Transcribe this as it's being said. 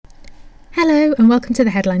Hello and welcome to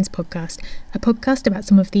the Headlines podcast, a podcast about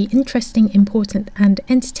some of the interesting, important and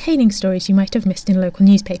entertaining stories you might have missed in local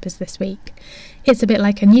newspapers this week. It's a bit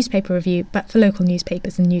like a newspaper review, but for local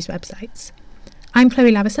newspapers and news websites. I'm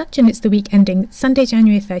Chloe Laversuch and it's the week ending Sunday,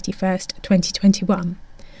 January 31st, 2021.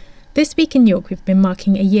 This week in York we've been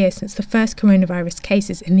marking a year since the first coronavirus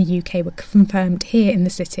cases in the UK were confirmed here in the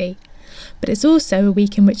city. But it's also a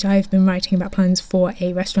week in which I've been writing about plans for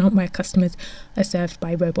a restaurant where customers are served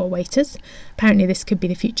by robot waiters. Apparently this could be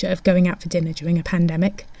the future of going out for dinner during a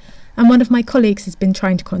pandemic. And one of my colleagues has been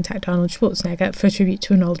trying to contact Arnold Schwarzenegger for a tribute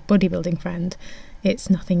to an old bodybuilding friend. It's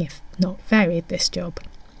nothing if not varied, this job.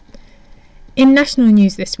 In national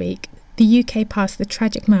news this week, the UK passed the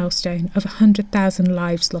tragic milestone of 100,000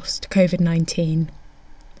 lives lost to COVID-19.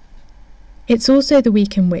 It's also the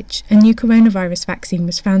week in which a new coronavirus vaccine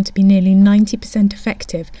was found to be nearly 90%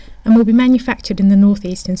 effective and will be manufactured in the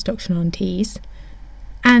northeast in Stockton-on-Tees.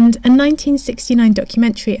 And a 1969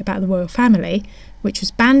 documentary about the royal family, which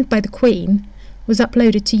was banned by the Queen, was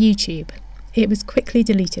uploaded to YouTube. It was quickly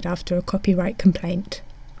deleted after a copyright complaint.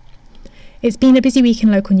 It's been a busy week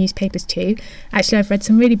in local newspapers too. Actually, I've read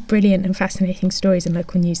some really brilliant and fascinating stories in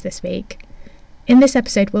local news this week. In this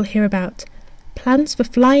episode, we'll hear about plans for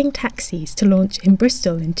flying taxis to launch in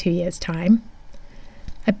Bristol in 2 years' time,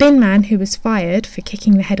 a bin man who was fired for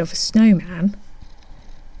kicking the head off a snowman,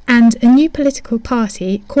 and a new political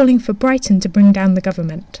party calling for Brighton to bring down the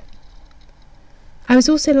government. I was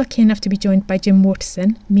also lucky enough to be joined by Jim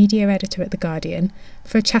Waterson, media editor at The Guardian,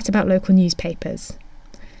 for a chat about local newspapers.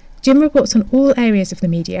 Jim reports on all areas of the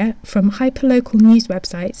media, from hyperlocal news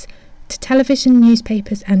websites to television,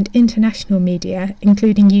 newspapers and international media,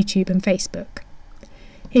 including YouTube and Facebook.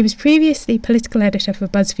 He was previously political editor for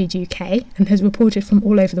BuzzFeed UK and has reported from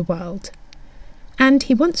all over the world. And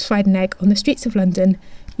he once fried an egg on the streets of London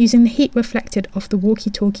using the heat reflected off the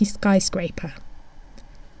walkie-talkie skyscraper.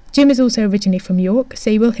 Jim is also originally from York, so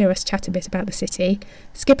you will hear us chat a bit about the city.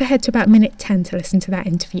 Skip ahead to about minute 10 to listen to that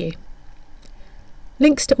interview.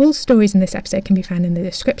 Links to all stories in this episode can be found in the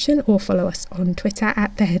description or follow us on Twitter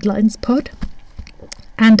at The Headlines Pod.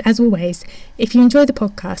 And as always, if you enjoy the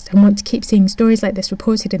podcast and want to keep seeing stories like this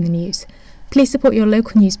reported in the news, please support your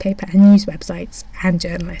local newspaper and news websites and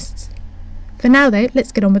journalists. For now though,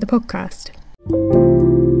 let's get on with the podcast.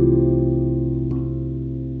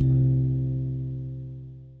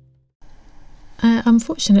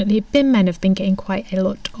 Unfortunately, bin men have been getting quite a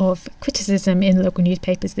lot of criticism in local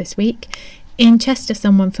newspapers this week. In Chester,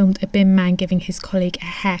 someone filmed a bin man giving his colleague a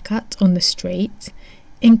haircut on the street.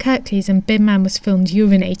 In Kirklees, a bin man was filmed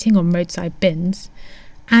urinating on roadside bins.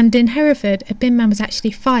 And in Hereford, a bin man was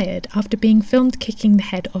actually fired after being filmed kicking the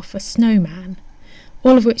head off a snowman.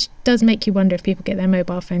 All of which does make you wonder if people get their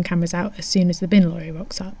mobile phone cameras out as soon as the bin lorry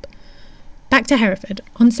rocks up. Back to Hereford.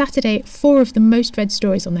 On Saturday, 4 of the most read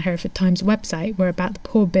stories on the Hereford Times website were about the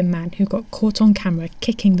poor bin man who got caught on camera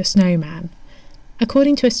kicking the snowman.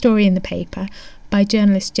 According to a story in the paper by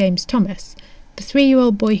journalist James Thomas, the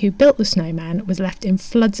 3-year-old boy who built the snowman was left in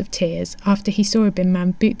floods of tears after he saw a bin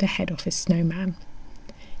man boot the head off his snowman.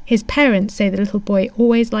 His parents say the little boy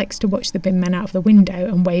always likes to watch the bin man out of the window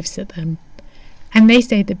and waves at them. And they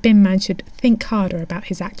say the bin man should think harder about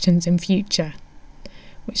his actions in future.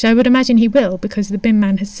 Which I would imagine he will, because the bin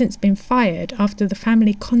man has since been fired after the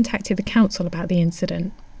family contacted the council about the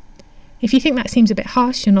incident. If you think that seems a bit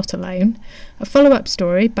harsh, you're not alone. A follow-up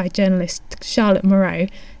story by journalist Charlotte Moreau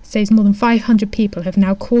says more than 500 people have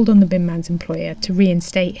now called on the bin man's employer to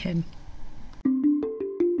reinstate him.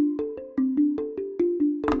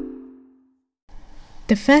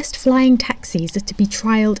 The first flying taxis are to be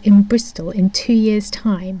trialled in Bristol in 2 years'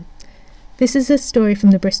 time. This is a story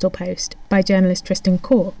from the Bristol Post by journalist Tristan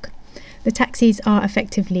Cork. The taxis are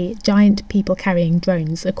effectively giant people-carrying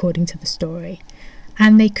drones, according to the story.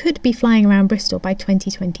 And they could be flying around Bristol by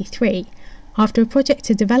 2023, after a project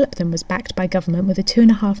to develop them was backed by government with a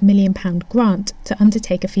 £2.5 million grant to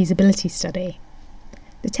undertake a feasibility study.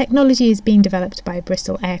 The technology is being developed by a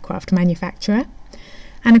Bristol aircraft manufacturer,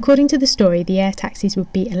 and according to the story, the air taxis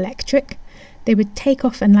would be electric, they would take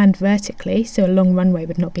off and land vertically, so a long runway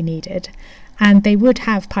would not be needed, and they would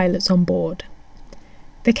have pilots on board.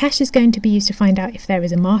 The cash is going to be used to find out if there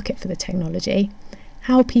is a market for the technology,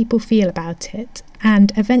 how people feel about it,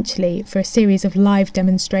 and eventually for a series of live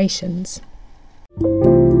demonstrations.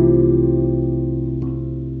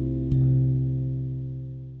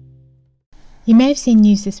 You may have seen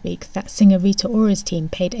news this week that singer Rita Ora's team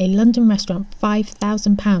paid a London restaurant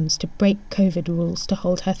 £5,000 to break COVID rules to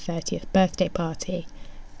hold her 30th birthday party.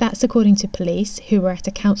 That's according to police, who were at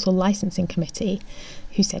a council licensing committee,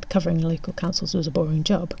 who said covering local councils was a boring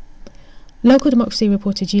job. Local Democracy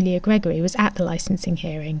reporter Julia Gregory was at the licensing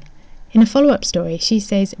hearing. In a follow-up story, she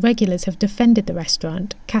says regulars have defended the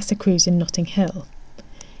restaurant, Casa Cruz in Notting Hill.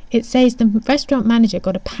 It says the restaurant manager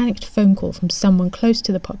got a panicked phone call from someone close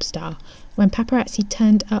to the pop star when paparazzi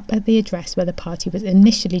turned up at the address where the party was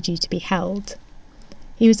initially due to be held.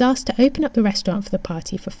 He was asked to open up the restaurant for the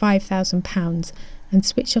party for £5,000 and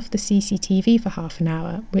switch off the CCTV for half an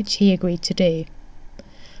hour, which he agreed to do.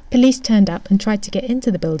 Police turned up and tried to get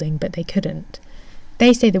into the building, but they couldn't.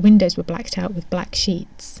 They say the windows were blacked out with black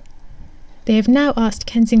sheets. They have now asked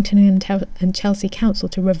Kensington and Chelsea Council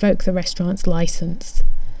to revoke the restaurant's licence.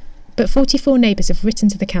 But 44 neighbours have written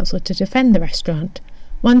to the council to defend the restaurant.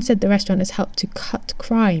 One said the restaurant has helped to cut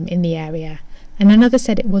crime in the area, and another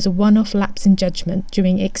said it was a one-off lapse in judgment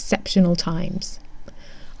during exceptional times.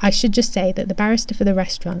 I should just say that the barrister for the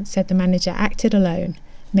restaurant said the manager acted alone,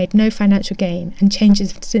 made no financial gain, and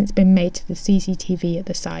changes have since been made to the CCTV at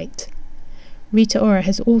the site. Rita Ora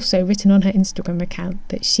has also written on her Instagram account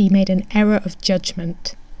that she made an error of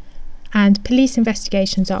judgment. And police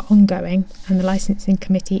investigations are ongoing, and the licensing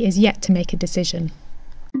committee is yet to make a decision.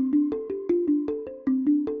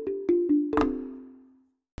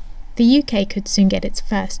 The UK could soon get its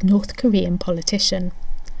first North Korean politician.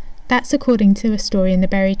 That's according to a story in the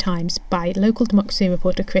Bury Times by local Democracy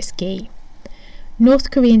reporter Chris Gee.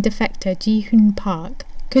 North Korean defector Ji-hoon Park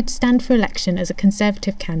could stand for election as a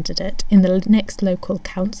Conservative candidate in the next local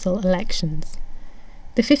council elections.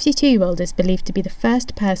 The 52-year-old is believed to be the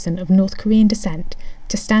first person of North Korean descent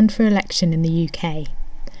to stand for election in the UK,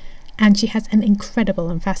 and she has an incredible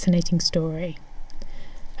and fascinating story.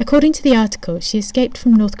 According to the article, she escaped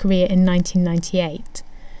from North Korea in 1998.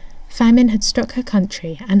 Famine had struck her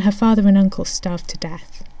country, and her father and uncle starved to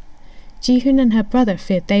death. Ji-hoon and her brother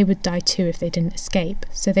feared they would die too if they didn't escape,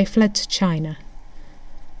 so they fled to China.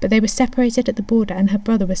 But they were separated at the border, and her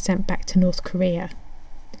brother was sent back to North Korea.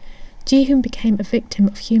 Ji-hoon became a victim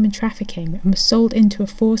of human trafficking and was sold into a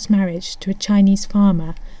forced marriage to a Chinese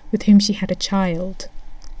farmer with whom she had a child.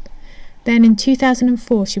 Then in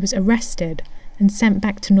 2004 she was arrested and sent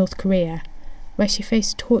back to North Korea, where she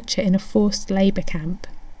faced torture in a forced labour camp.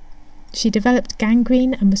 She developed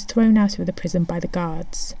gangrene and was thrown out of the prison by the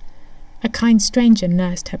guards. A kind stranger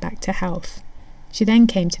nursed her back to health. She then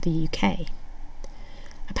came to the UK.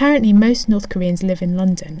 Apparently most North Koreans live in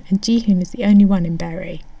London, and Ji-hoon is the only one in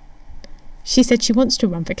Bury. She said she wants to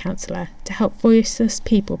run for councillor to help voiceless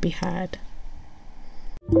people be heard.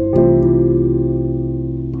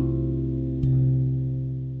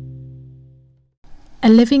 A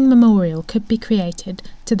living memorial could be created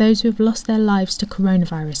to those who have lost their lives to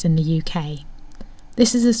coronavirus in the UK.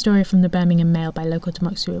 This is a story from the Birmingham Mail by local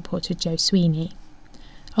Democracy reporter Joe Sweeney.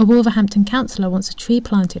 A Wolverhampton councillor wants a tree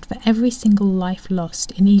planted for every single life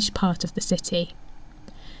lost in each part of the city.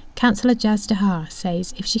 Councillor Jazz Dahar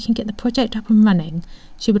says if she can get the project up and running,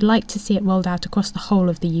 she would like to see it rolled out across the whole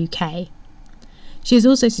of the UK. She has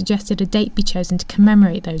also suggested a date be chosen to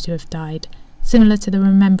commemorate those who have died, similar to the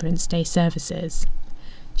Remembrance Day services.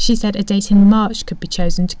 She said a date in March could be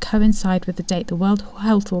chosen to coincide with the date the World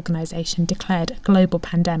Health Organization declared a global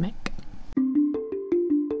pandemic.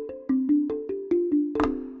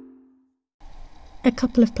 A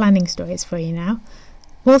couple of planning stories for you now.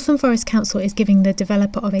 Waltham Forest Council is giving the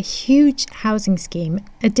developer of a huge housing scheme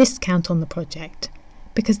a discount on the project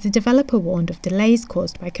because the developer warned of delays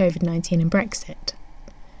caused by COVID-19 and Brexit.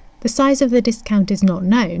 The size of the discount is not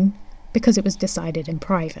known because it was decided in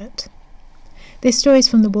private. This story is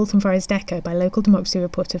from the Waltham Forest Echo by local Democracy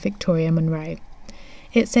reporter Victoria Munro.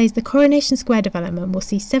 It says the Coronation Square development will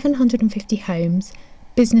see 750 homes,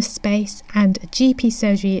 business space and a GP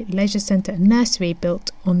surgery, leisure centre and nursery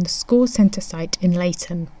built on the Score Centre site in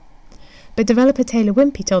Leighton. But developer Taylor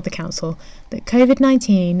Wimpey told the council that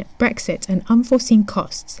COVID-19, Brexit and unforeseen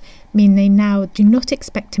costs mean they now do not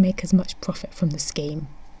expect to make as much profit from the scheme.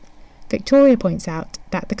 Victoria points out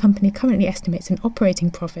that the company currently estimates an operating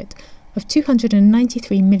profit of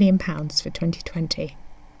 £293 million for 2020.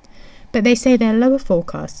 But they say their lower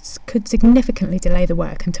forecasts could significantly delay the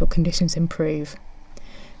work until conditions improve.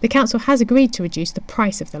 The council has agreed to reduce the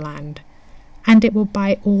price of the land, and it will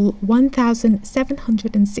buy all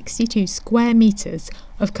 1,762 square metres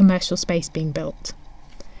of commercial space being built.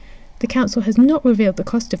 The council has not revealed the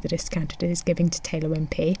cost of the discount it is giving to Taylor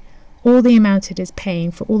Wimpey, or the amount it is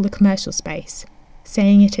paying for all the commercial space,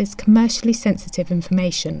 saying it is commercially sensitive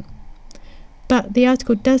information. But the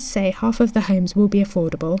article does say half of the homes will be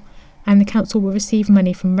affordable, and the council will receive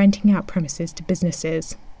money from renting out premises to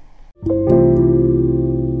businesses.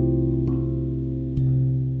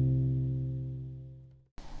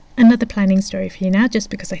 another planning story for you now, just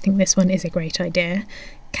because I think this one is a great idea.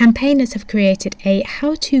 Campaigners have created a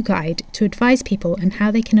how-to guide to advise people on how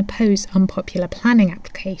they can oppose unpopular planning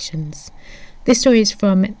applications. This story is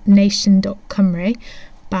from nation.cymru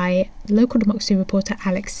by local democracy reporter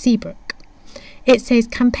Alex Seabrook. It says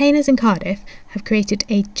campaigners in Cardiff have created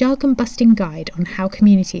a jargon-busting guide on how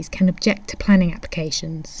communities can object to planning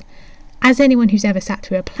applications. As anyone who's ever sat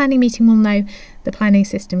through a planning meeting will know, the planning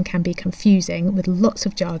system can be confusing with lots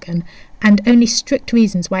of jargon and only strict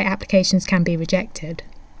reasons why applications can be rejected.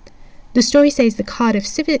 The story says the Cardiff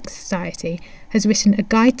Civic Society has written a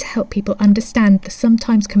guide to help people understand the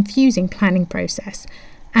sometimes confusing planning process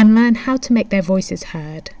and learn how to make their voices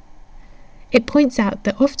heard. It points out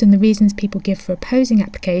that often the reasons people give for opposing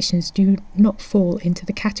applications do not fall into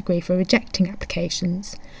the category for rejecting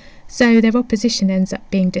applications, so their opposition ends up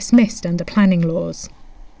being dismissed under planning laws.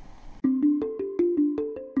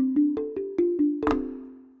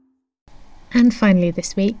 And finally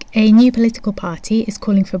this week, a new political party is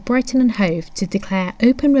calling for Brighton and Hove to declare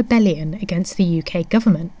open rebellion against the UK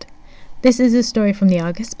government. This is a story from the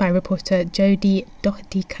Argus by reporter Jody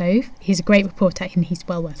Doherty-Cove. He's a great reporter and he's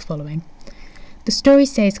well worth following. The story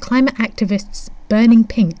says climate activists Burning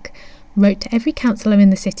Pink wrote to every councillor in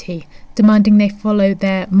the city demanding they follow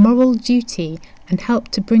their moral duty and help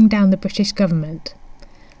to bring down the British government.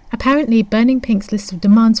 Apparently, Burning Pink's list of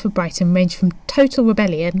demands for Brighton range from total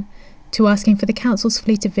rebellion to asking for the council's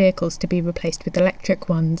fleet of vehicles to be replaced with electric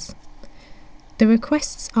ones. The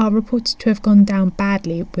requests are reported to have gone down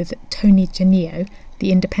badly with Tony Janio,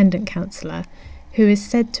 the independent councillor, who is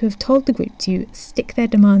said to have told the group to stick their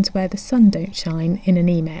demands where the sun don't shine in an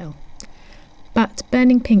email. But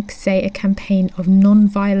Burning Pink say a campaign of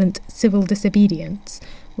non-violent civil disobedience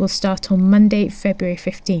will start on Monday, February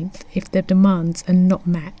 15th if the demands are not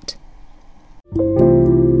met.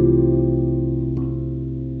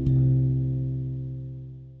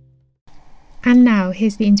 And now,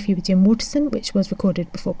 here's the interview with Jim Waterson, which was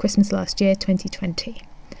recorded before Christmas last year, 2020.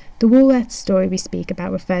 The Woolworths story we speak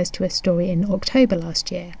about refers to a story in October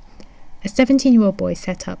last year. A 17-year-old boy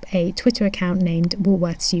set up a Twitter account named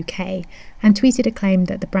Woolworths UK and tweeted a claim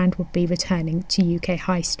that the brand would be returning to UK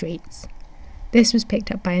high streets. This was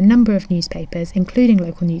picked up by a number of newspapers, including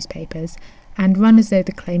local newspapers, and run as though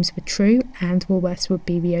the claims were true and Woolworths would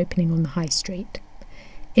be reopening on the high street.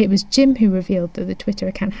 It was Jim who revealed that the Twitter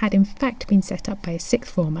account had in fact been set up by a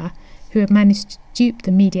sixth former who had managed to dupe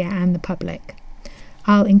the media and the public.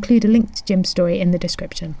 I'll include a link to Jim's story in the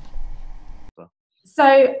description.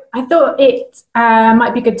 So I thought it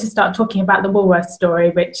might be good to start talking about the Woolworths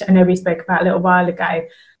story, which I know we spoke about a little while ago,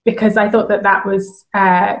 because I thought that was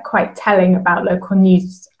quite telling about local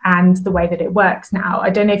news and the way that it works now. I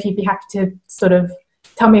don't know if you'd be happy to sort of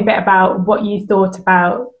tell me a bit about what you thought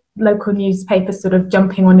about local newspapers sort of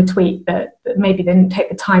jumping on a tweet that maybe they didn't take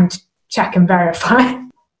the time to check and verify.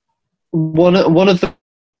 One of the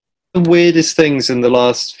weirdest things in the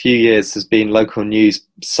last few years has been local news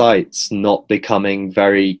sites not becoming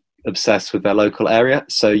very obsessed with their local area.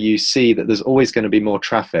 So you see that there's always going to be more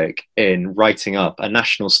traffic in writing up a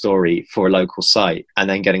national story for a local site and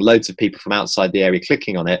then getting loads of people from outside the area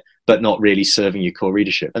clicking on it, but not really serving your core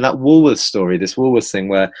readership. And that Woolworths story, this Woolworths thing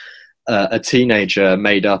where a teenager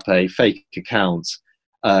made up a fake account,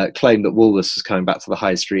 claimed that Woolworths was coming back to the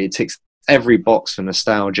high street. It ticks every box for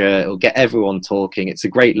nostalgia. It'll get everyone talking. It's a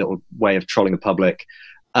great little way of trolling the public.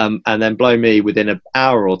 And then blow me, within an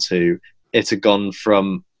hour or two, it had gone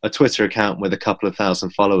from a Twitter account with a couple of thousand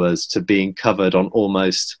followers to being covered on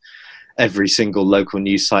almost every single local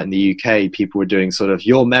news site in the UK. People were doing sort of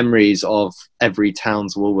your memories of every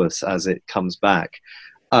town's Woolworths as it comes back.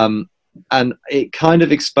 And it kind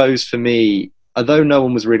of exposed for me, although no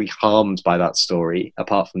one was really harmed by that story,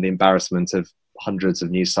 apart from the embarrassment of hundreds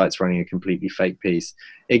of news sites running a completely fake piece,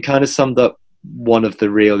 it kind of summed up one of the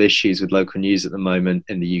real issues with local news at the moment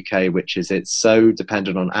in the UK, which is it's so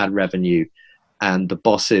dependent on ad revenue and the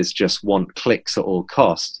bosses just want clicks at all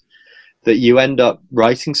cost, that you end up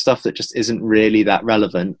writing stuff that just isn't really that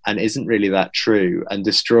relevant and isn't really that true and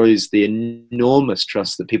destroys the enormous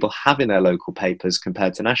trust that people have in their local papers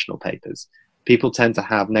compared to national papers. People tend to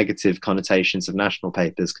have negative connotations of national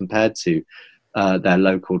papers compared to their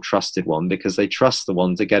local trusted one because they trust the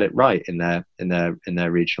one to get it right in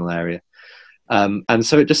their regional area. And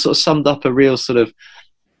so it just sort of summed up a real sort of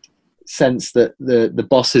sense that the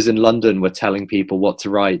bosses in London were telling people what to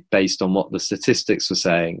write based on what the statistics were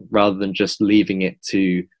saying, rather than just leaving it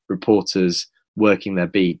to reporters working their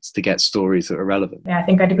beats to get stories that are relevant. Yeah, I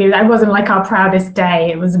think I'd agree. That wasn't like our proudest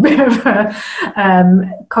day. It was a bit of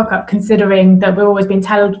a cock-up, considering that we're always being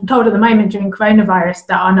told at the moment during coronavirus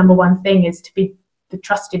that our number one thing is to be the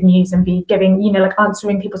trusted news and be giving, you know, like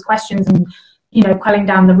answering people's questions and, you know, quelling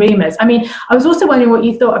down the rumours. I mean, I was also wondering what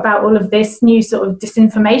you thought about all of this new sort of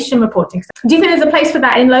disinformation reporting. Do you think there's a place for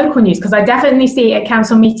that in local news? Because I definitely see at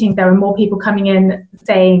council meetings there are more people coming in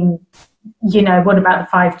saying, you know, what about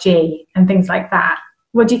the 5G and things like that?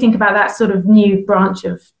 What do you think about that sort of new branch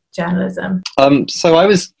of journalism? So I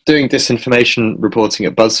was doing disinformation reporting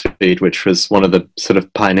at BuzzFeed, which was one of the sort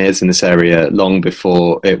of pioneers in this area long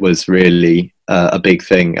before it was really a big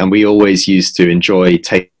thing. And we always used to enjoy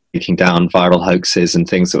taking down viral hoaxes and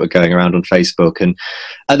things that were going around on Facebook. And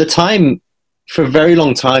at the time, for a very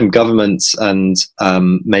long time, governments and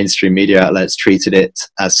mainstream media outlets treated it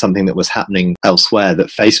as something that was happening elsewhere, that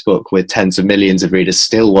Facebook, with tens of millions of readers,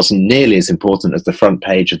 still wasn't nearly as important as the front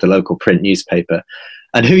page of the local print newspaper.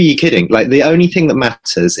 And who are you kidding? Like, the only thing that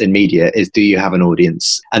matters in media is, do you have an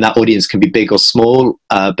audience? And that audience can be big or small.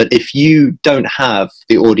 But if you don't have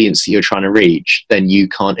the audience that you're trying to reach, then you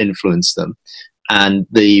can't influence them. And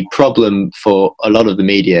the problem for a lot of the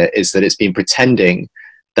media is that it's been pretending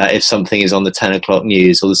that if something is on the 10 o'clock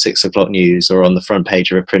news or the 6 o'clock news or on the front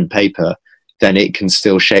page of a print paper, then it can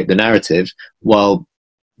still shape the narrative, while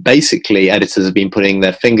basically editors have been putting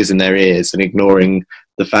their fingers in their ears and ignoring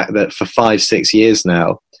the fact that for 5-6 years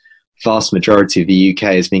now, vast majority of the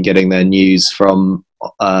UK has been getting their news from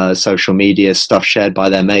social media, stuff shared by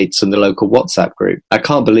their mates and the local WhatsApp group. I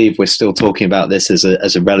can't believe we're still talking about this as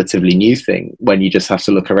a relatively new thing, when you just have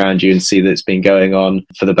to look around you and see that it's been going on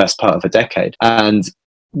for the best part of a decade. And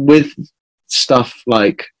with stuff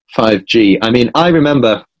like 5G, I mean, I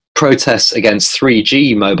remember protests against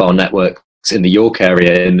 3G mobile networks in the York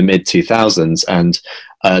area in the mid-2000s, and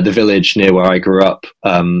the village near where I grew up,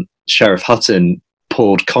 Sheriff Hutton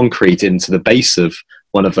poured concrete into the base of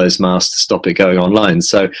one of those masts to stop it going online.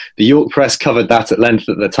 So the York press covered that at length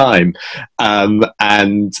at the time,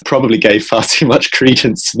 and probably gave far too much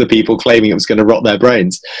credence to the people claiming it was going to rot their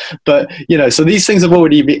brains. But, you know, so these things have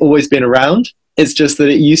always been around. It's just that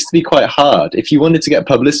it used to be quite hard. If you wanted to get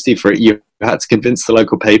publicity for it, you had to convince the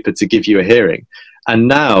local paper to give you a hearing. And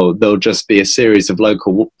now there'll just be a series of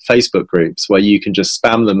local Facebook groups where you can just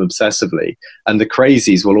spam them obsessively, and the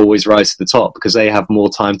crazies will always rise to the top because they have more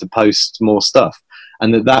time to post more stuff.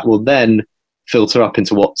 And that will then filter up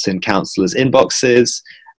into what's in councillors' inboxes.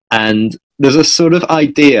 And there's a sort of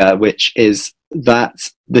idea, which is that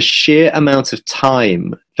the sheer amount of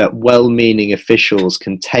time that well-meaning officials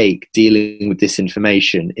can take dealing with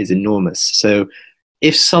disinformation is enormous. So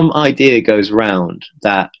if some idea goes round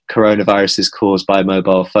that coronavirus is caused by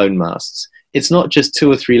mobile phone masts, it's not just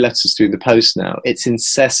 2 or 3 letters through the post now. It's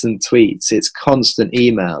incessant tweets, it's constant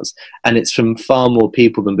emails, and it's from far more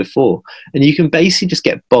people than before. And you can basically just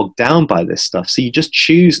get bogged down by this stuff. So you just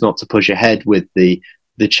choose not to push ahead with the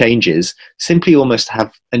changes, simply almost to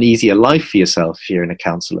have an easier life for yourself if you're in a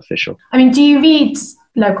council official. I mean, do you read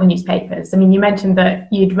local newspapers? I mean, you mentioned that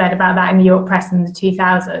you'd read about that in the York Press in the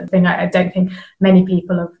 2000s. I don't think many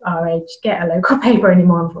people of our age get a local paper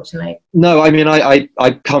anymore, unfortunately. No, I mean, I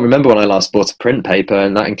can't remember when I last bought a print paper,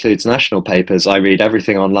 and that includes national papers. I read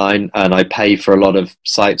everything online, and I pay for a lot of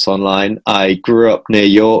sites online. I grew up near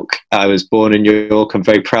York. I was born in York. I'm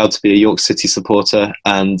very proud to be a York City supporter,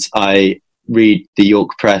 and I read the York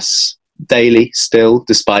Press daily still,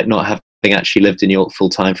 despite not having actually lived in York full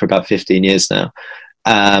time for about 15 years now.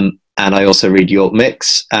 And I also read York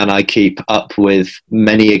Mix, and I keep up with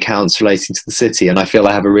many accounts relating to the city, and I feel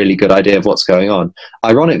I have a really good idea of what's going on.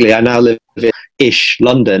 Ironically, I now live in ish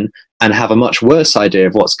London and have a much worse idea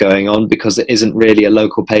of what's going on because it isn't really a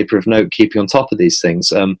local paper of note keeping on top of these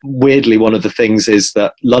things. Weirdly, one of the things is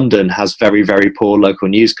that London has very, very poor local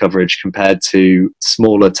news coverage compared to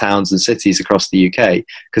smaller towns and cities across the UK,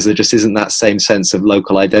 because there just isn't that same sense of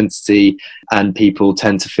local identity, and people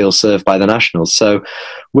tend to feel served by the nationals. So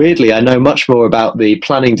weirdly, I know much more about the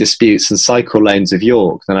planning disputes and cycle lanes of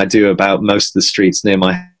York than I do about most of the streets near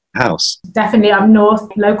my house. Definitely up north,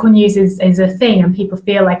 local news is a thing, and people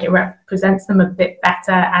feel like it represents them a bit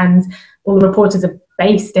better, and all the reporters are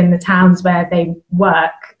based in the towns where they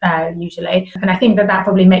work usually. And I think that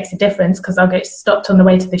probably makes a difference, because I'll get stopped on the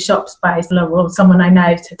way to the shops by someone I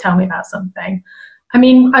know to tell me about something. I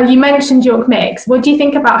mean, you mentioned York Mix. What do you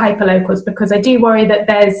think about hyperlocals? Because I do worry that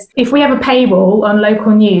if we have a paywall on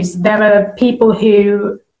local news, there are people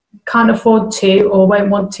who can't afford to or won't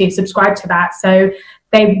want to subscribe to that. So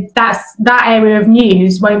that area of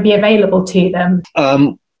news won't be available to them.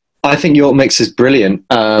 I think York Mix is brilliant,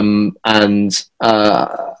 and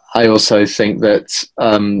I also think that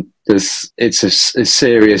it's a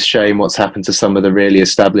serious shame what's happened to some of the really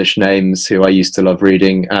established names who I used to love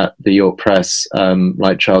reading at the York Press,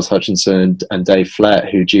 like Charles Hutchinson and Dave Flett,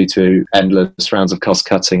 who, due to endless rounds of cost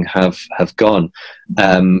cutting, have gone,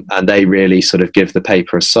 and they really sort of give the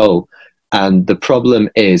paper a soul. And the problem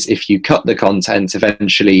is, if you cut the content,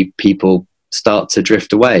 eventually people start to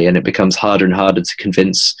drift away, and it becomes harder and harder to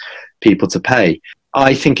convince people to pay.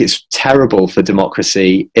 I think it's terrible for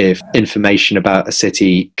democracy if information about a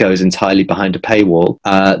city goes entirely behind a paywall.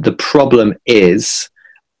 The problem is,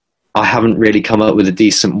 I haven't really come up with a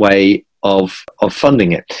decent way of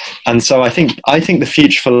funding it. And so I think the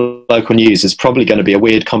future for local news is probably going to be a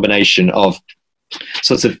weird combination of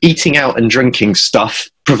sorts of eating out and drinking stuff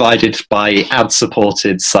provided by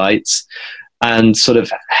ad-supported sites, and sort of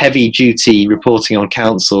heavy-duty reporting on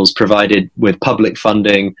councils provided with public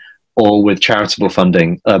funding or with charitable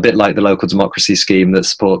funding, a bit like the local democracy scheme that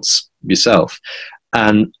supports yourself.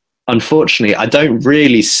 And unfortunately, I don't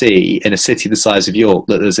really see in a city the size of York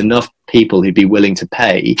that there's enough people who'd be willing to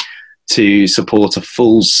pay to support a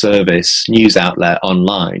full-service news outlet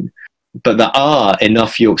online. But there are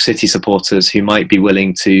enough York City supporters who might be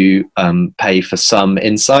willing to pay for some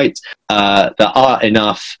insight. There are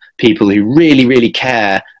enough people who really, really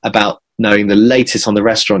care about knowing the latest on the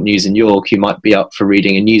restaurant news in York, who might be up for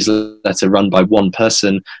reading a newsletter run by one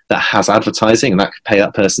person that has advertising, and that could pay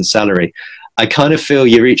that person's salary. I kind of feel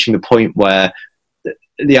you're reaching the point where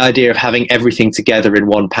the idea of having everything together in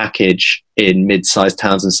one package in mid-sized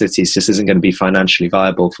towns and cities just isn't going to be financially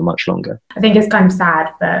viable for much longer. I think it's kind of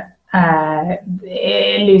sad that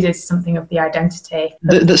it loses something of the identity.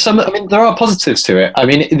 There are positives to it. I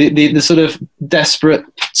mean, the sort of desperate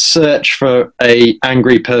search for a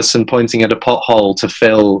angry person pointing at a pothole to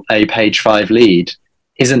fill a page 5 lead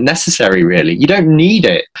isn't necessary, really. You don't need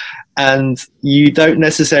it. And you don't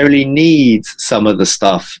necessarily need some of the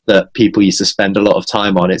stuff that people used to spend a lot of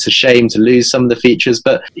time on. It's a shame to lose some of the features,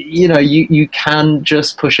 but you can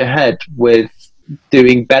just push ahead with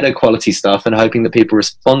doing better quality stuff and hoping that people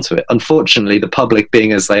respond to it. Unfortunately, the public,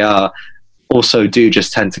 being as they are, also do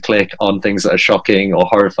just tend to click on things that are shocking or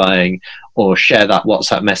horrifying, or share that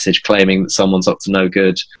WhatsApp message claiming that someone's up to no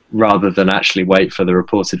good, rather than actually wait for the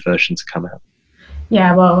reported version to come out.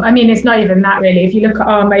 Yeah, well, I mean, it's not even that really. If you look at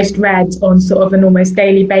our most read on sort of an almost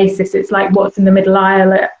daily basis, it's like what's in the middle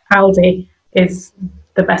aisle at Aldi is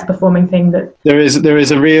the best performing thing. That there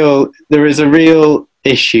is a real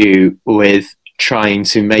issue with trying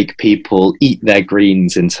to make people eat their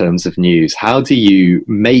greens in terms of news. How do you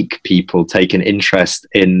make people take an interest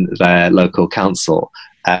in their local council?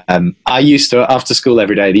 I used to, after school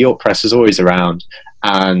every day, the York Press was always around,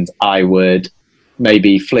 and I would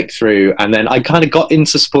maybe flick through, and then I kind of got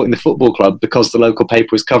into supporting the football club because the local paper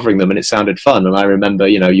was covering them and it sounded fun. And I remember,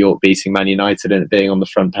 York beating Man United and it being on the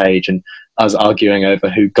front page, and us arguing over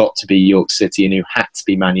who got to be York City and who had to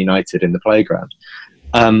be Man United in the playground.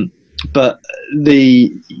 But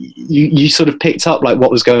you sort of picked up like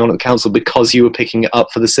what was going on at the council because you were picking it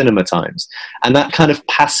up for the Cinema Times, and that kind of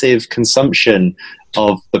passive consumption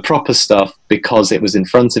of the proper stuff because it was in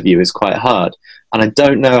front of you is quite hard. And I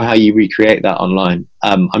don't know how you recreate that online.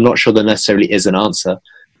 I'm not sure there necessarily is an answer,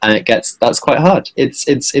 and that's quite hard. It's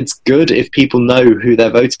good if people know who they're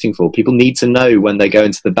voting for. People need to know when they go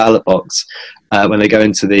into the ballot box, when they go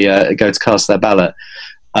into go to cast their ballot,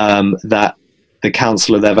 that the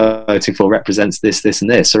councillor they're voting for represents this, this, and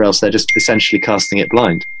this, or else they're just essentially casting it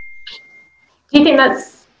blind. Do you think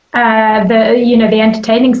that's the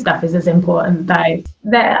entertaining stuff is as important though?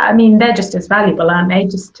 They're just as valuable, aren't they?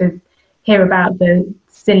 Just to hear about the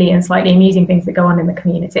silly and slightly amusing things that go on in the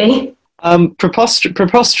community.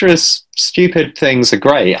 Preposterous, stupid things are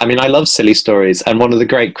great. I mean, I love silly stories, and one of the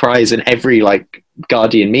great cries in every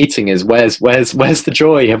Guardian meeting is, "Where's the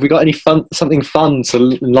joy? Have we got any something fun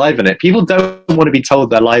to enliven it?" People don't want to be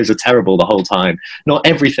told their lives are terrible the whole time. Not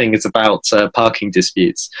everything is about parking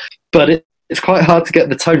disputes, but it's quite hard to get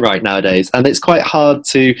the tone right nowadays, and it's quite hard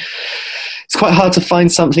to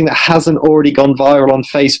find something that hasn't already gone viral on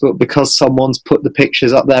Facebook because someone's put the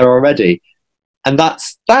pictures up there already. And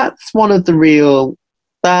that's one of the real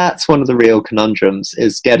conundrums,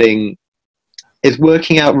 is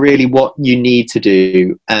working out really what you need to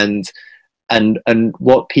do and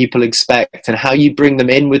what people expect, and how you bring them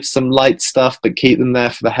in with some light stuff but keep them there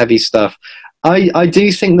for the heavy stuff. I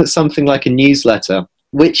do think that something like a newsletter,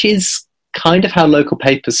 which is kind of how local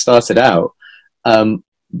papers started out,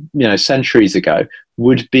 centuries ago,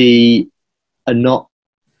 would be a not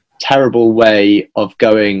terrible way of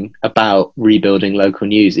going about rebuilding local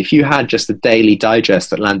news. If you had just a daily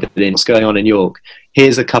digest that landed in what's going on in York,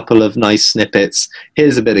 here's a couple of nice snippets,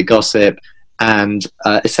 here's a bit of gossip, and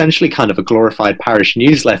essentially kind of a glorified parish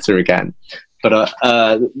newsletter again. But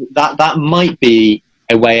that might be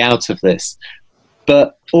a way out of this.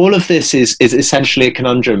 But all of this is essentially a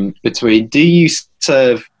conundrum between, do you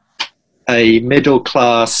serve a middle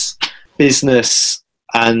class business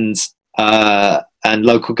and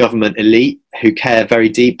local government elite who care very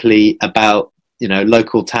deeply about, you know,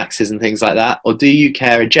 local taxes and things like that, or do you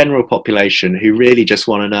care a general population who really just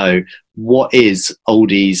want to know what is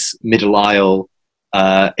Oldie's Middle Isle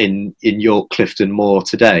in York, Clifton Moor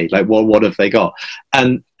today? Like, what have they got?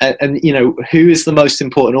 And you know, who is the most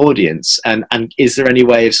important audience? And is there any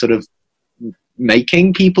way of sort of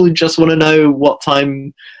making people who just want to know what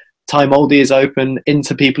time Oldie is open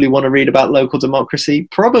into people who want to read about local democracy?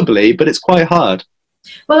 Probably, but it's quite hard.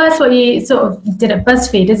 Well, that's what you sort of did at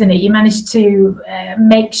BuzzFeed, isn't it? You managed to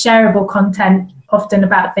make shareable content, often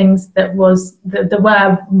about things that were,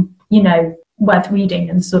 you know, worth reading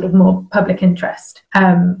and sort of more public interest.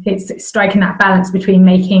 It's striking that balance between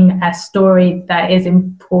making a story that is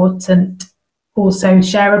important also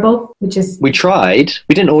shareable, which is... We tried.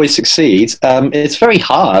 We didn't always succeed. It's very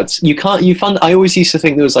hard. I always used to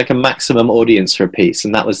think there was like a maximum audience for a piece,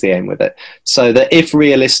 and that was the aim with it. So that if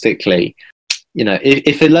realistically, you know,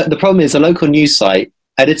 the problem is a local news site,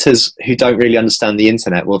 editors who don't really understand the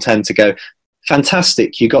internet will tend to go,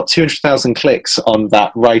 fantastic, you got 200,000 clicks on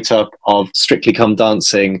that write-up of Strictly Come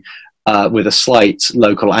Dancing with a slight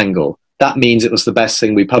local angle. That means it was the best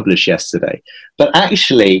thing we published yesterday. But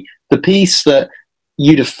actually, the piece that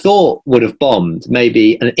you'd have thought would have bombed,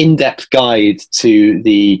 maybe an in-depth guide to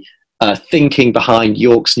the thinking behind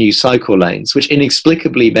York's new cycle lanes, which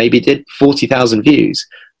inexplicably maybe did 40,000 views.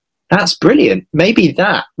 That's brilliant. Maybe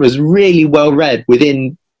that was really well read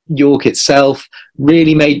within York itself,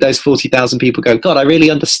 really made those 40,000 people go, God, I really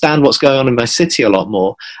understand what's going on in my city a lot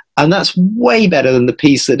more. And that's way better than the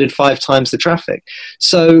piece that did 5 times the traffic.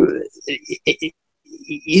 So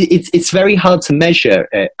it's very hard to measure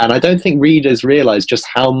it. And I don't think readers realize just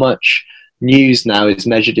how much news now is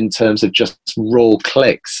measured in terms of just raw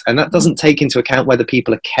clicks. And that doesn't take into account whether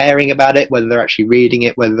people are caring about it, whether they're actually reading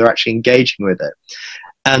it, whether they're actually engaging with it.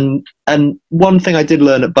 And one thing I did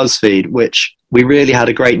learn at BuzzFeed, which we really had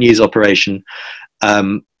a great news operation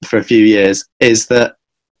for a few years, is that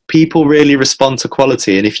people really respond to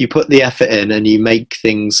quality. And if you put the effort in and you make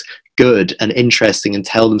things good and interesting and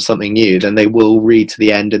tell them something new, then they will read to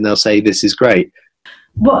the end and they'll say, this is great.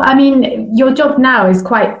 Well, I mean, your job now is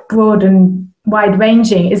quite broad and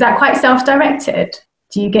wide-ranging. Is that quite self-directed?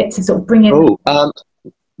 Do you get to sort of bring in...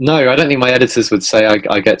 No, I don't think my editors would say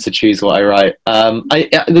I get to choose what I write.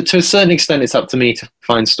 To a certain extent, it's up to me to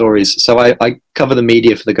find stories. So I cover the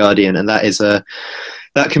media for The Guardian, and that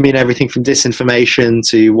can mean everything from disinformation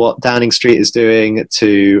to what Downing Street is doing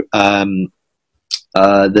to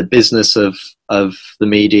the business of the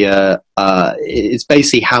media. It's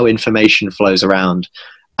basically how information flows around.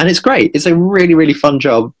 And it's great. It's a really, really fun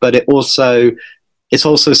job, but it's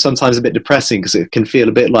also sometimes a bit depressing because it can feel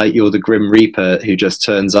a bit like you're the Grim Reaper who just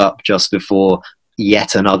turns up just before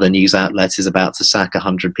yet another news outlet is about to sack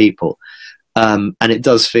 100 people. And it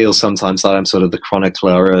does feel sometimes like I'm sort of the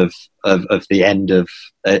chronicler of the end of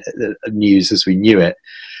news as we knew it.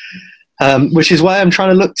 Which is why I'm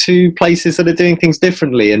trying to look to places that are doing things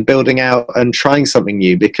differently and building out and trying something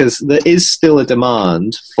new, because there is still a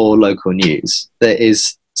demand for local news. There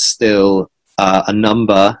is still a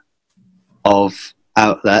number of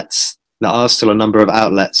outlets. There are still a number of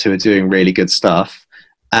outlets who are doing really good stuff.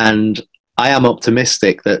 And I am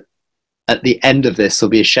optimistic that at the end of this, there'll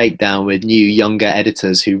be a shakedown with new, younger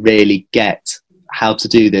editors who really get how to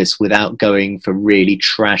do this without going for really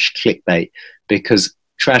trash clickbait, because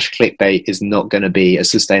trash clickbait is not going to be a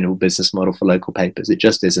sustainable business model for local papers. It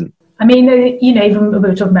just isn't. I mean, you know, even we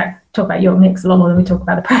were talk about York Mix a lot more than we talk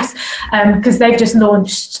about the press, because they've just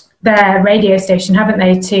launched their radio station, haven't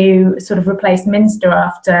they, to sort of replace Minster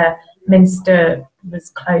after Minster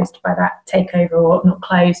was closed by that takeover, or not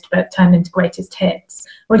closed, but turned into Greatest Hits.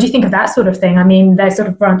 What do you think of that sort of thing? I mean, they're sort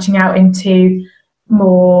of branching out into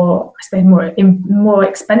more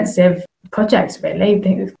expensive projects,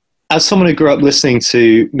 really. As someone who grew up listening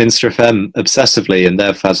to Minster FM obsessively and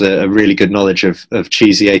therefore has a really good knowledge of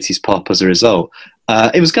cheesy 80s pop as a result,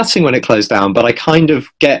 it was gutting when it closed down, but I kind of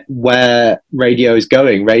get where radio is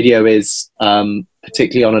going. Radio is,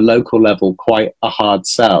 particularly on a local level, quite a hard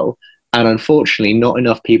sell. And unfortunately, not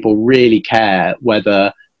enough people really care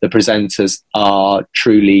whether the presenters are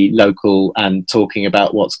truly local and talking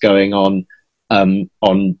about what's going on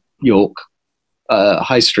York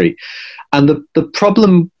High Street. And the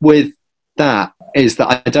problem with that is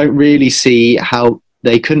that I don't really see how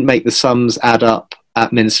they couldn't make the sums add up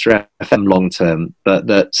at Minster FM long term, but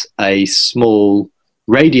that a small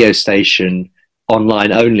radio station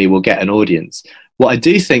online only will get an audience. What I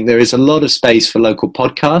do think there is a lot of space for local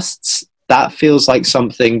podcasts. That feels like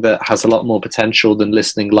something that has a lot more potential than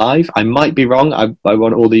listening live. I might be wrong. I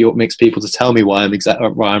want all the York Mix people to tell me why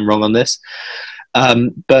I'm wrong on this.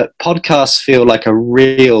 But podcasts feel like a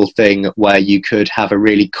real thing where you could have a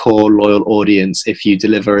really core, loyal audience if you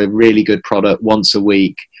deliver a really good product once a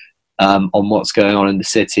week on what's going on in the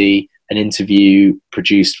city, an interview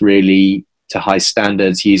produced really to high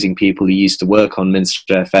standards using people who used to work on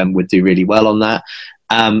Minster FM would do really well on that.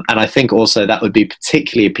 And I think also that would be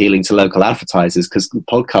particularly appealing to local advertisers because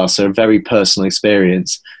podcasts are a very personal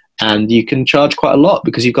experience and you can charge quite a lot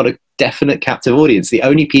because you've got a definite captive audience. The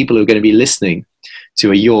only people who are going to be listening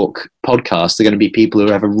to a York podcast are going to be people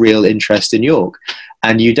who have a real interest in York.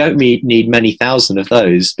 And you don't need many thousand of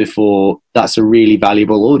those before that's a really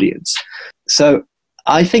valuable audience. So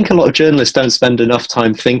I think a lot of journalists don't spend enough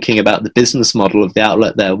time thinking about the business model of the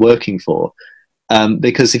outlet they're working for.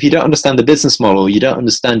 Because if you don't understand the business model, you don't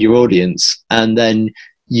understand your audience, and then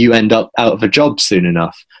you end up out of a job soon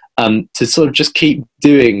enough. To sort of just keep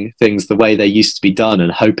doing things the way they used to be done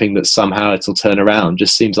and hoping that somehow it'll turn around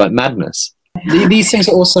just seems like madness. These things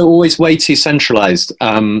are also always way too centralized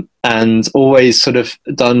and always sort of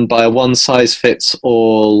done by a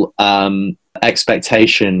one-size-fits-all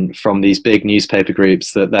expectation from these big newspaper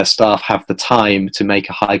groups that their staff have the time to make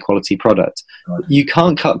a high-quality product. You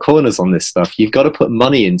can't cut corners on this stuff. You've got to put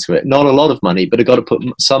money into it. Not a lot of money, but you've got to put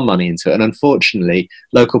some money into it. And unfortunately,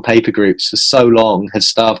 local paper groups for so long have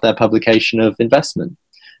starved their publication of investment.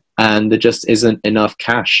 And there just isn't enough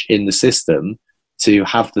cash in the system to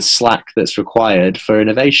have the slack that's required for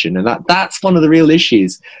innovation. And that's one of the real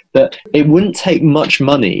issues, that it wouldn't take much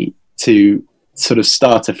money to sort of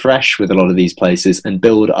start afresh with a lot of these places and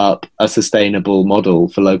build up a sustainable model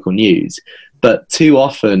for local news. But too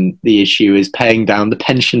often the issue is paying down the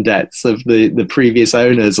pension debts of the previous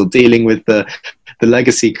owners, or dealing with the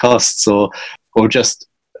legacy costs, or just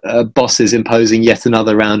bosses imposing yet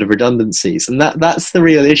another round of redundancies. And that's the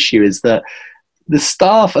real issue, is that the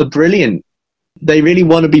staff are brilliant. They really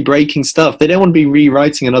want to be breaking stuff. They don't want to be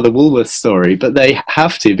rewriting another Woolworths story, but they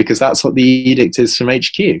have to because that's what the edict is from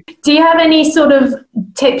HQ. Do you have any sort of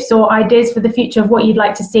tips or ideas for the future of what you'd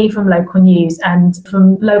like to see from local news and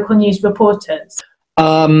from local news reporters?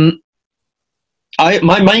 My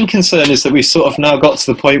main concern is that we've sort of now got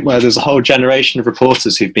to the point where there's a whole generation of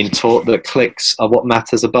reporters who've been taught that clicks are what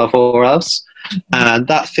matters above all else. Mm-hmm. And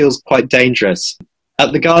that feels quite dangerous.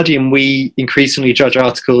 At The Guardian, we increasingly judge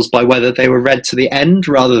articles by whether they were read to the end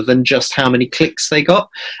rather than just how many clicks they got.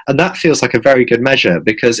 And that feels like a very good measure,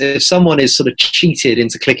 because if someone is sort of cheated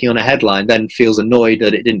into clicking on a headline, then feels annoyed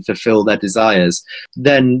that it didn't fulfill their desires,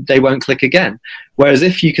 then they won't click again. Whereas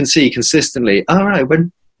if you can see consistently, all right,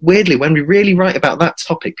 when we really write about that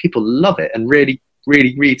topic, people love it and really,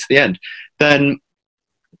 really read to the end, then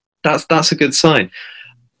that's a good sign.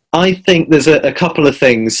 I think there's a couple of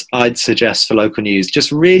things I'd suggest for local news.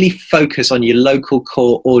 Just really focus on your local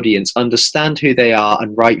core audience, understand who they are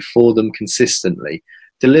and write for them consistently.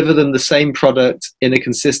 Deliver them the same product in a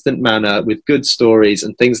consistent manner with good stories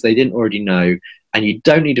and things they didn't already know. And you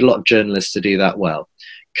don't need a lot of journalists to do that well.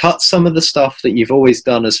 Cut some of the stuff that you've always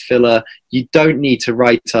done as filler. You don't need to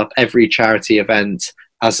write up every charity event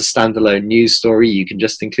as a standalone news story. You can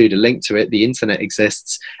just include a link to it. The internet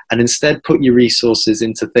exists. And instead put your resources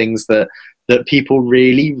into things that people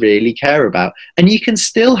really, really care about. And you can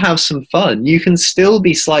still have some fun. You can still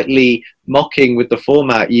be slightly mocking with the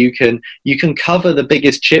format. You can cover the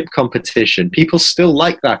biggest chip competition. People still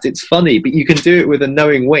like that. It's funny, but you can do it with a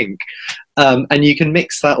knowing wink. And you can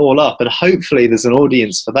mix that all up. And hopefully there's an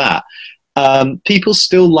audience for that. People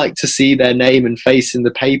still like to see their name and face in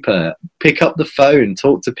the paper. Pick up the phone,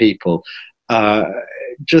 talk to people.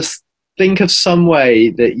 Just think of some way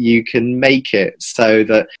that you can make it so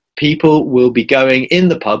that people will be going in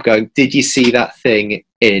the pub going, did you see that thing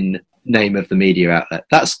in name of the media outlet?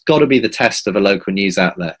 That's got to be the test of a local news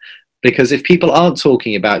outlet. Because if people aren't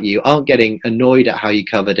talking about you, aren't getting annoyed at how you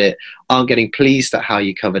covered it, aren't getting pleased at how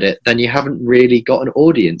you covered it, then you haven't really got an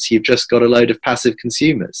audience. You've just got a load of passive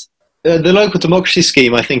consumers. The local democracy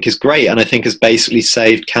scheme, I think, is great, and I think has basically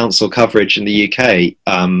saved council coverage in the UK,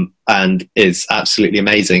 and is absolutely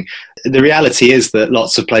amazing. The reality is that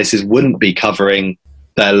lots of places wouldn't be covering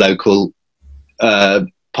their local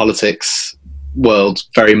politics world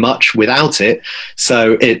very much without it.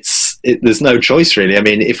 So there's no choice, really. I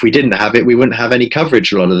mean, if we didn't have it, we wouldn't have any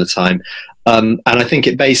coverage a lot of the time. And I think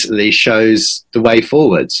it basically shows the way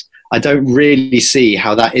forwards. I don't really see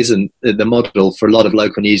how that isn't the model for a lot of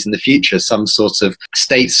local news in the future, some sort of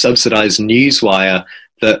state-subsidised newswire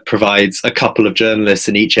that provides a couple of journalists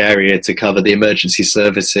in each area to cover the emergency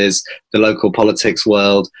services, the local politics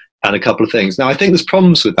world, and a couple of things. Now, I think there's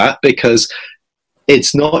problems with that because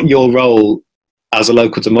it's not your role as a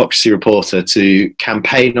local democracy reporter to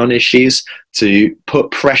campaign on issues, to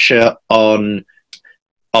put pressure on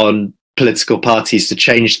political parties to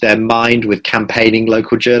change their mind with campaigning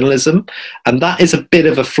local journalism. And that is a bit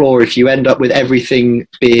of a flaw if you end up with everything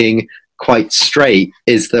being quite straight,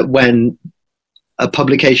 is that when a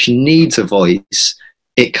publication needs a voice,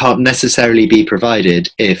 it can't necessarily be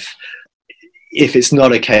provided if it's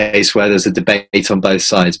not a case where there's a debate on both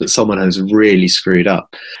sides, but someone has really screwed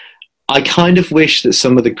up. I kind of wish that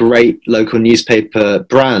some of the great local newspaper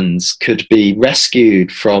brands could be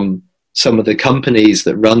rescued from some of the companies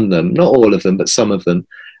that run them, not all of them, but some of them,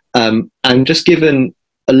 and just given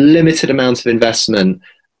a limited amount of investment,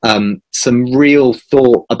 some real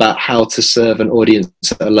thought about how to serve an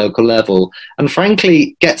audience at a local level, and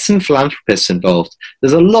frankly, get some philanthropists involved.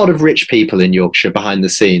 There's a lot of rich people in Yorkshire behind the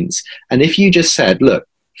scenes, and if you just said, look,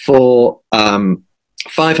 for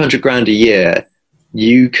 500 grand a year,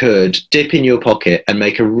 you could dip in your pocket and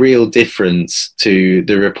make a real difference to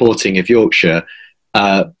the reporting of Yorkshire.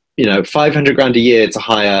 500 grand a year to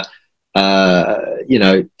hire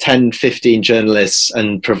 10, 15 journalists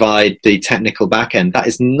and provide the technical back end. That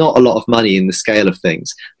is not a lot of money in the scale of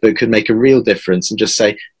things, but it could make a real difference. And just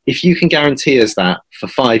say, if you can guarantee us that for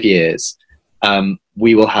 5 years,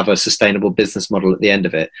 we will have a sustainable business model at the end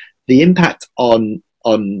of it. The impact on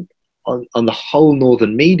the whole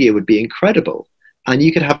northern media would be incredible. And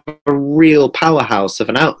you could have a real powerhouse of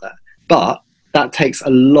an outlet. But that takes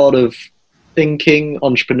a lot of thinking,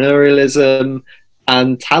 entrepreneurialism,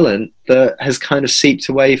 and talent that has kind of seeped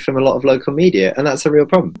away from a lot of local media, and that's a real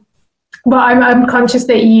problem. Well, I'm conscious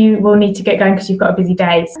that you will need to get going because you've got a busy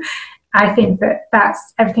day. I think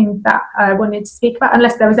that's everything that I wanted to speak about,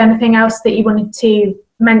 unless there was anything else that you wanted to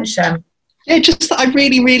mention. Yeah, just that I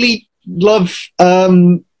really, really love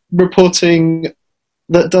reporting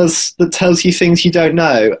that tells you things you don't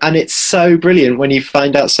know, and it's so brilliant when you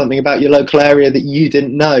find out something about your local area that you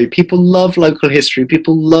didn't know. People love local history.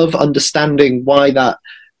 People love understanding why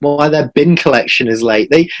their bin collection is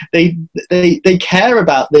late. They care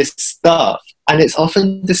about this stuff, and it's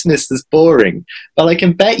often dismissed as boring. But I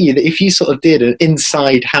can bet you that if you sort of did an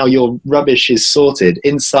inside how your rubbish is sorted,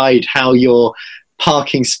 inside how your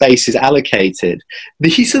parking space is allocated,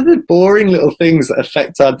 these are the boring little things that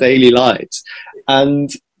affect our daily lives. And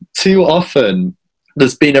too often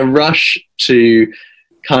there's been a rush to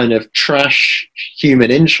kind of trash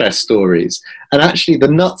human interest stories, and actually the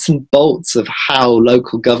nuts and bolts of how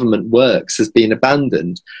local government works has been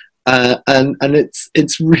abandoned. And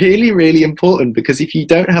it's really, really important, because if you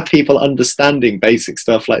don't have people understanding basic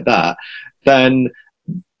stuff like that, then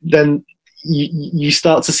you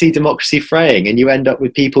start to see democracy fraying, and you end up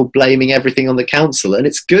with people blaming everything on the council. And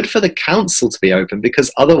it's good for the council to be open,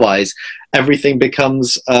 because otherwise everything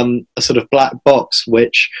becomes a sort of black box,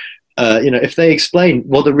 which, if they explain,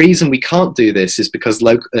 well, the reason we can't do this is because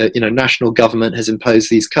national government has imposed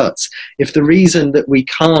these cuts. If the reason that we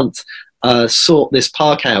can't sort this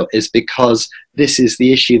park out is because this is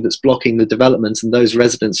the issue that's blocking the development and those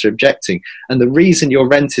residents are objecting, and the reason your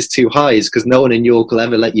rent is too high is because no one in York will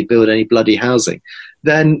ever let you build any bloody housing,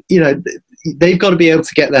 then they've got to be able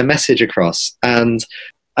to get their message across, and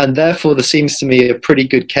therefore there seems to me a pretty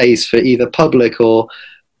good case for either public or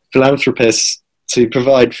philanthropists to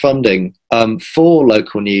provide funding for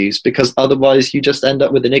local news, because otherwise you just end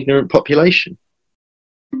up with an ignorant population.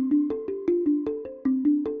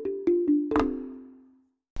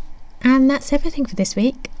 And that's everything for this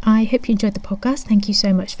week. I hope you enjoyed the podcast. Thank you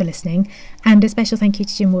so much for listening. And a special thank you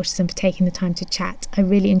to Jim Waterson for taking the time to chat. I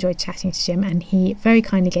really enjoyed chatting to Jim, and he very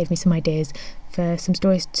kindly gave me some ideas for some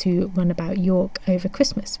stories to run about York over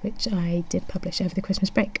Christmas, which I did publish over the Christmas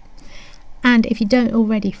break. And if you don't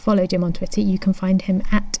already follow Jim on Twitter, you can find him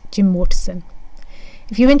at Jim Waterson.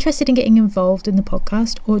 If you're interested in getting involved in the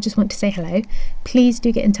podcast or just want to say hello, please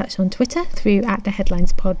do get in touch on Twitter through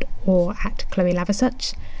 @theheadlinespod or @Chloe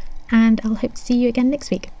Lavasuch. And I'll hope to see you again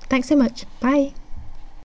next week. Thanks so much. Bye.